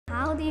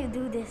do you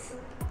do this?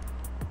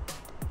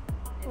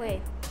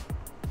 Wait.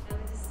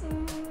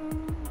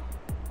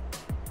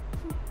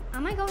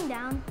 Am I going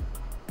down?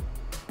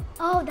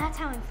 Oh, that's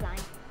how I'm flying.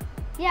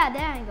 Yeah,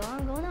 there I go.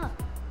 I'm going up.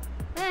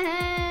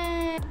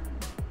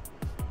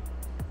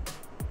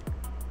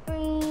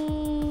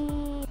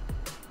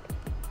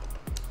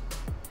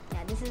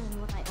 Yeah, this is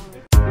what I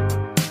only.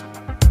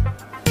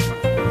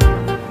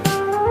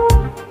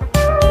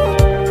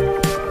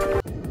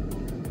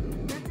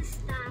 That's a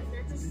staff.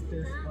 That's a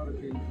staff.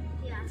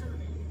 Yeah,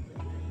 something.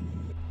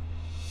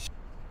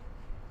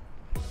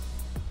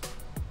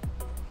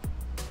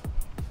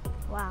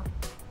 Wow.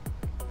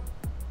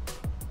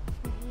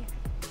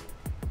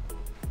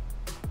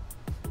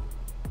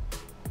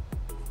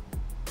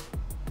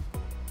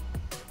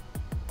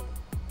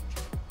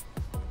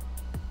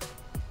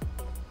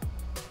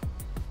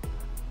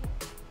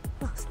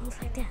 Oh, smells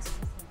like this.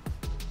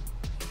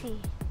 See.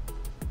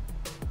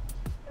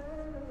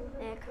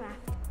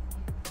 Aircraft.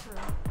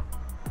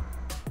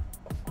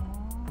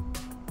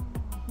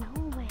 No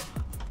way.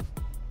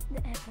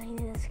 The airplane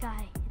in the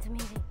sky. It's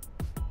amazing.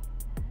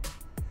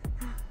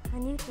 I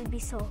knew it would be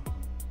so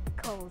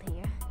cold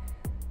here.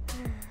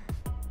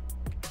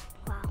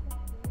 Wow.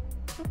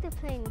 Look, the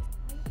plane.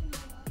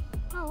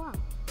 Oh, wow.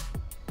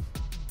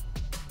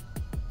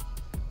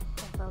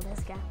 Well,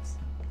 there's gaps.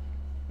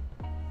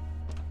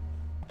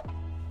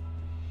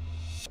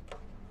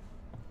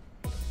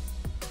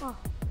 Oh,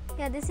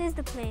 yeah, this is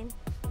the plane.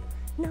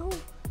 No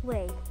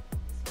way.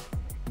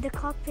 The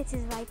cockpit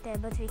is right there,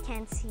 but we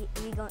can't see.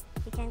 We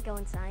can't go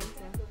inside.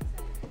 So.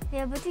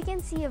 Yeah, but we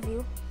can see a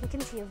view. You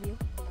can see a view.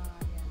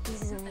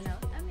 This is amazing.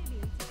 Maybe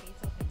it's okay.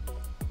 It's okay.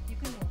 You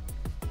can walk,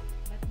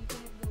 but you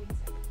cannot go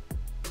inside.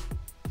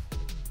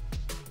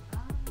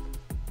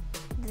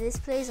 The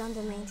display is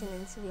under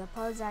maintenance. We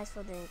apologize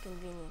for the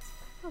inconvenience.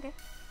 Okay.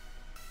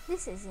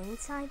 This is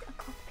inside a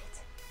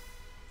cockpit.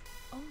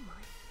 Oh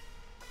my.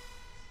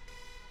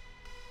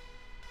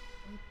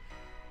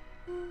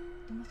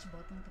 Too much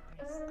button to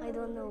press. I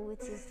don't know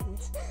which is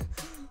which.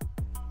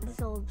 This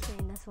old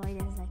plane, that's why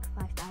there's like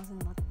 5,000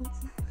 buttons.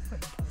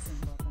 5,000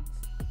 buttons.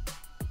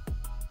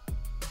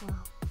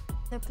 Wow.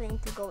 They're planning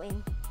to go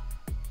in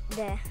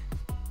there.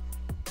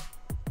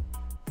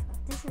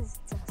 This is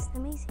just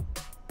amazing.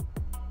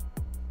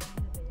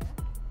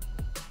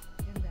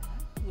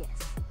 Yes,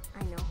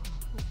 I know.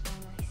 It's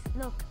very nice.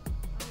 Look.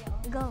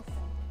 Go.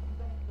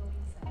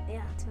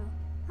 Yeah, true.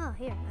 Oh,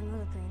 here,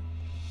 another plane.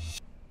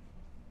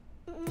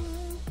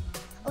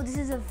 Oh, this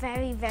is a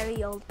very,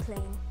 very old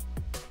plane.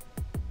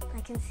 I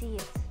can see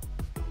it.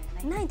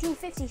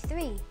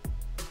 1953.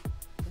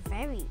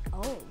 Very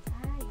old.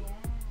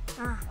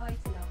 Yeah. Oh,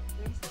 it's low.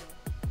 Very slow.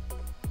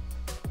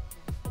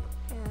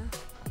 Yeah.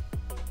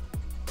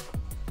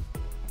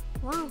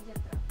 Wow.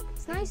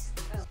 It's nice.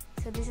 Oh.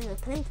 So this is a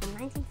plane from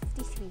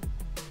 1953.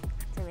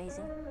 It's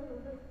amazing.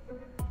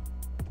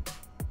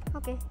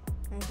 Okay.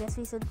 I guess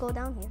we should go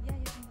down here. Yeah,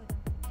 you can go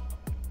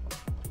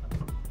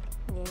down.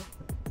 Yeah.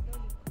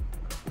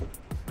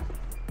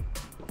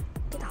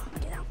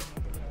 Get out.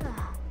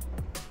 Ah.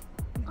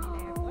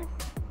 Oh.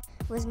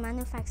 Was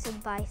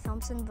manufactured by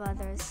Thompson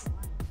Brothers.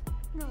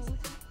 No.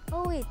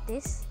 Oh wait,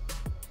 this?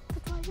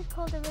 But why is it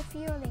called a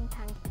refueling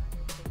tank?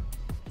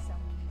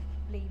 Some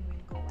plane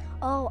will go.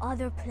 Oh,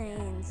 other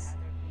planes.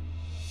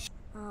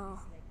 Oh.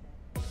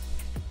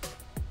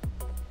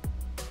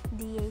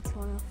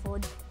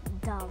 D8104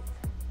 Dove.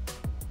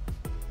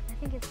 I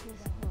think it's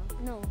this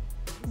one. No,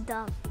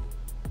 Dove.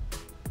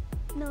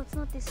 No, it's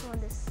not this one.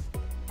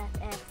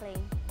 That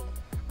airplane.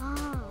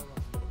 Oh.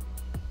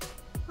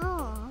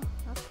 Oh,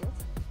 that's good.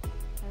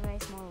 A very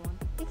small one.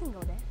 We can go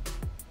there.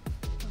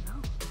 Oh no.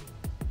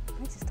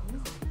 I just don't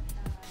know.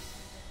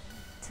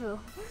 True.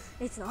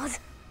 It's not.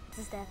 It's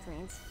just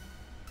airplanes.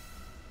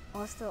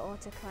 Austro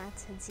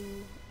Autocrat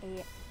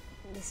GA.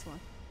 This one.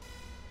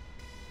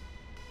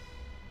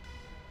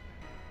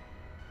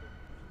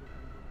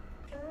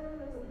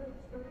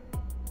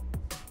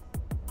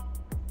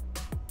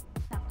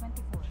 Lap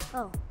 24.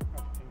 Oh.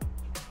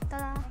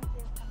 Ta-da.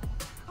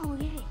 Oh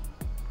yay.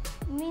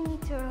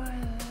 Miniature.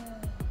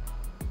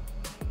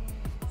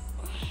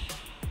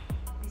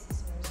 This is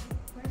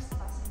first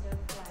passenger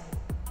flight.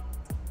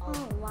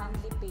 Oh wow.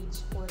 Family page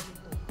 42.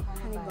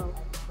 Hannibal.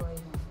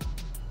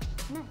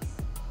 Nice.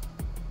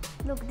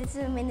 Look, this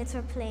is a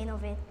miniature plane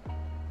of it.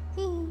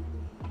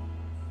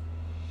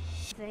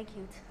 Very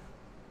cute.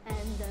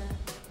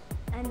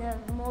 And a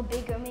more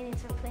bigger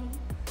miniature plane.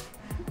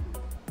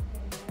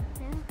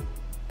 Yeah.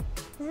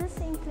 Is it the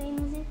same plane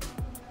as it?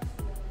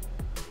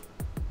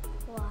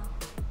 Wow.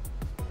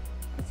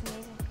 It's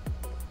amazing.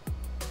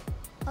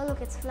 Oh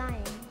look, it's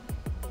flying.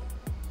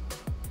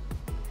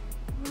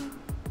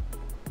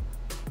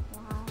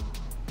 Wow.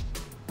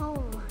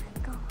 Oh my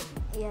god.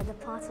 Yeah, the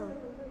parts of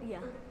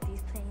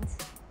these planes.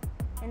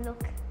 And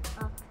look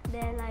up.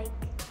 They're like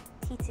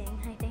heating,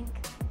 I think.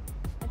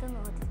 I don't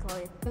know what to call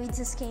it. We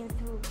just came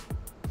through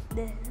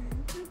the.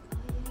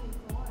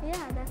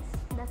 Yeah,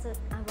 that's a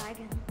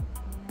wagon.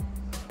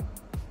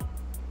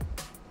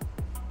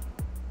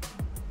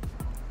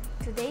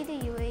 Today the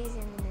UAE is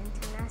in an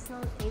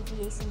international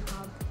aviation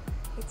hub.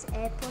 Its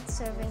airport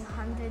serving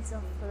hundreds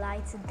of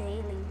flights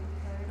daily.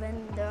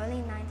 In the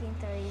early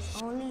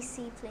 1930s, only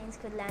seaplanes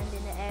could land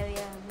in the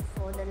area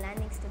before the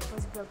landing strip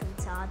was built in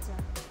Sharjah.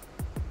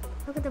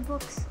 Look at the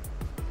books.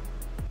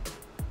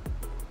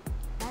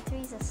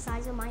 Batteries the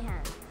size of my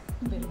hand.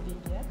 Very big,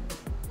 yeah.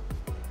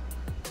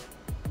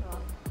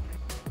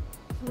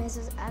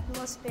 Measures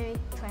atmospheric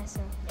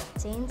pressure.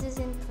 Changes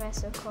in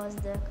pressure cause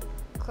the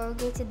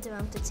corrugated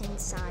drum to change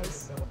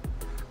size.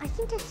 I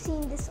think I've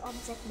seen this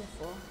object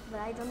before, but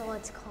I don't know what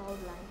it's called.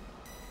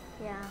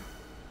 Yeah.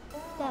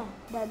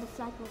 There, the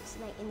flag looks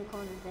like in the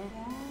corner there.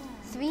 Yeah.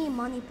 3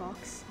 money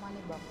box.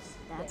 Money box.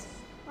 That's Yes.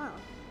 wow.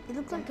 It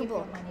looks like a Keep your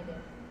book. money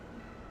there.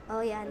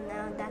 Oh yeah,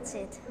 now that's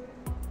it.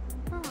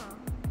 Oh.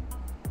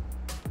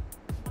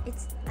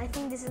 I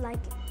think this is like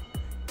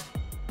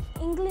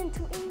England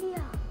to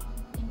India.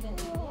 England.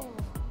 Whoa.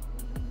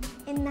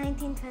 In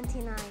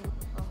 1929.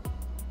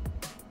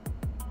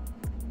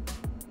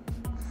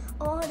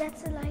 Oh,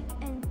 that's like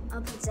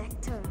a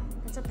projector.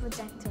 That's a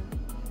projector.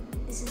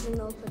 This is an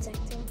old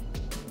projector.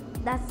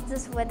 That's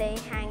just where they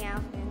hang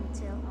out and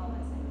chill.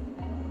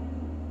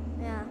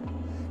 Yeah.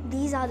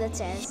 These are the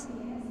chairs.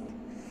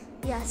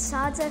 Yeah,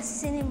 Sharjah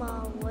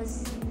Cinema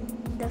was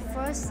the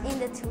first in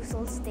the two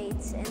sole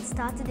states and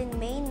started in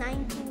May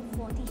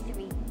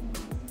 1943.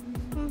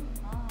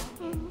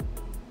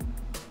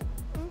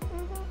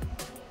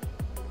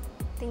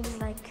 I think it's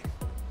like,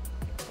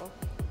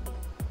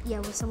 yeah,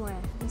 we're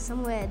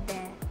somewhere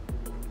there.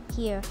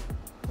 Here,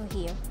 or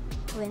here.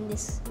 We're in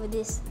this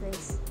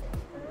place.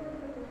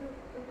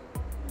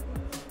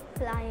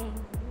 Flying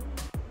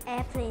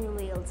airplane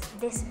wheels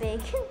this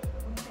big.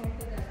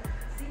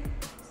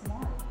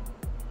 Small.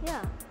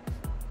 Yeah.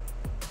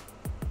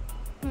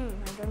 I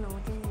don't know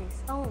what is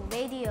this. Oh,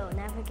 radio,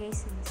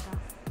 navigation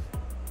stuff.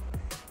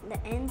 The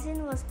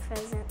engine was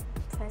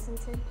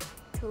presented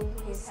to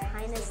His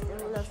Highness the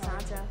Ruler of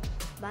Sharjah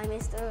by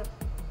Mr.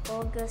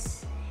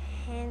 August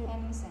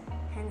Henningsen,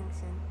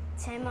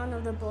 chairman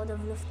of the board of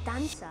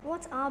Lufthansa.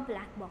 What are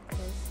black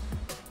boxes?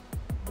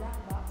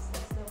 Black box,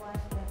 that's the one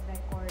that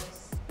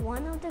records.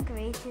 One of the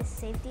greatest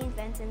safety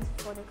inventions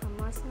for the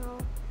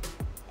commercial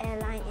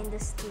airline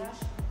industry. Crash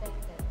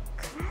protected.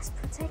 Crash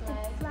protected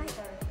Like flight.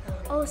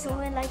 Oh, so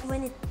when it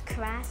when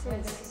crashes, there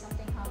is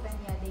something happen,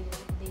 yeah,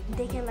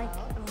 they can like.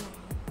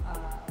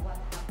 what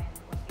happened,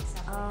 what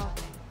exactly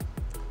happened.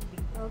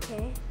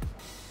 Okay.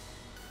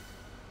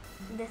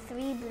 The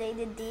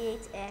 3-bladed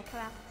D8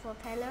 aircraft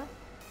propeller,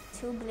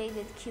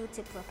 2-bladed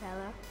Q-tip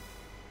propeller.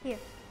 Here,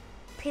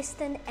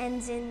 piston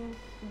engine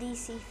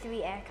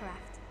DC-3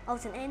 aircraft. Oh,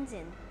 it's an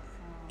engine.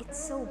 It's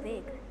so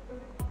big.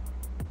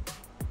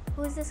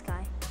 Who is this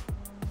guy?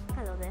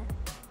 Hello there.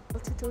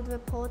 Altitude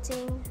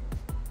reporting.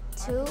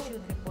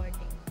 Altitude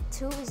reporting.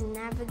 2 is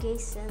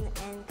navigation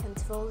and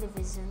control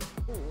division.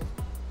 Ooh.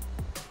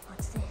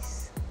 What's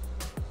this?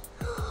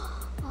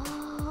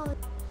 Oh,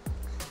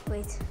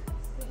 wait.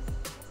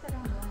 What's the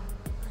wrong one?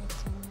 I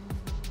can.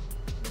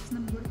 It's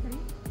number 3.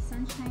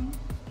 Sunshine.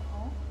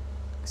 Oh.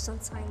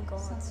 Sunshine God.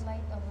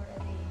 Sunlight over a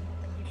day.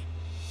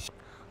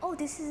 Oh,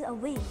 this is a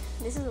wing.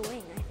 This is a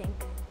wing, I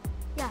think.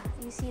 Yeah,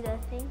 you see the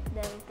thing?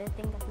 The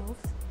thing that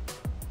moves?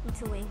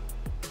 It's a wing.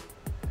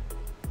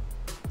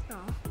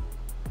 Oh.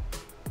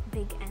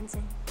 Big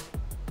engine.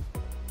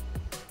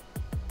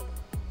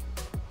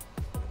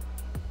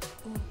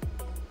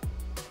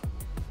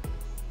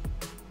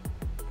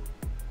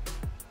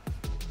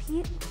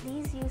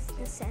 Please use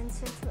the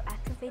sensor to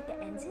activate the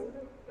engine.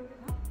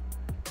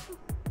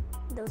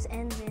 Those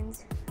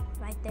engines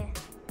right there.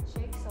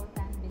 Sheikh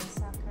Sultan bin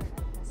Sakar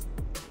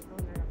al-Qasimi,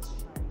 ruler of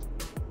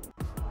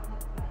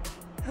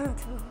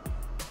Sharjah. True.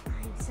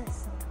 I'm so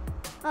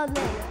Oh,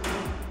 there you go.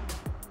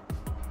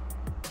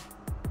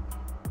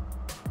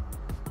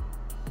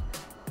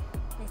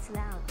 It's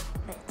loud,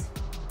 but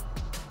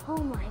oh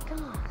my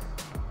god,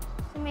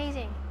 it's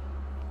amazing.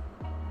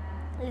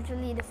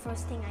 Literally the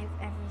first thing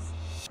I've ever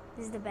seen.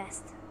 This is the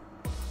best.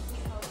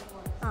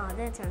 Ah,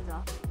 then it turns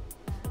off.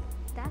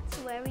 That's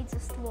where we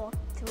just walked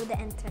through the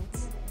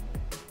entrance.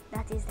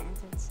 That is the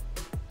entrance.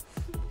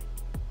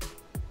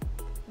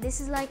 This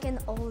is like an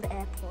old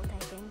airport, I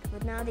think,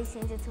 but now they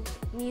changed it to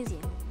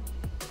museum.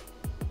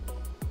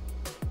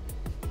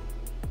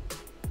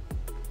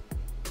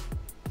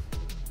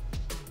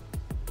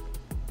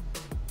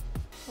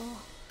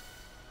 Oh.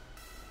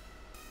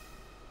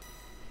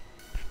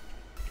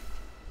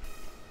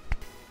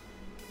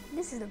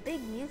 This is a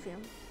big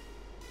museum.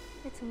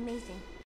 It's amazing.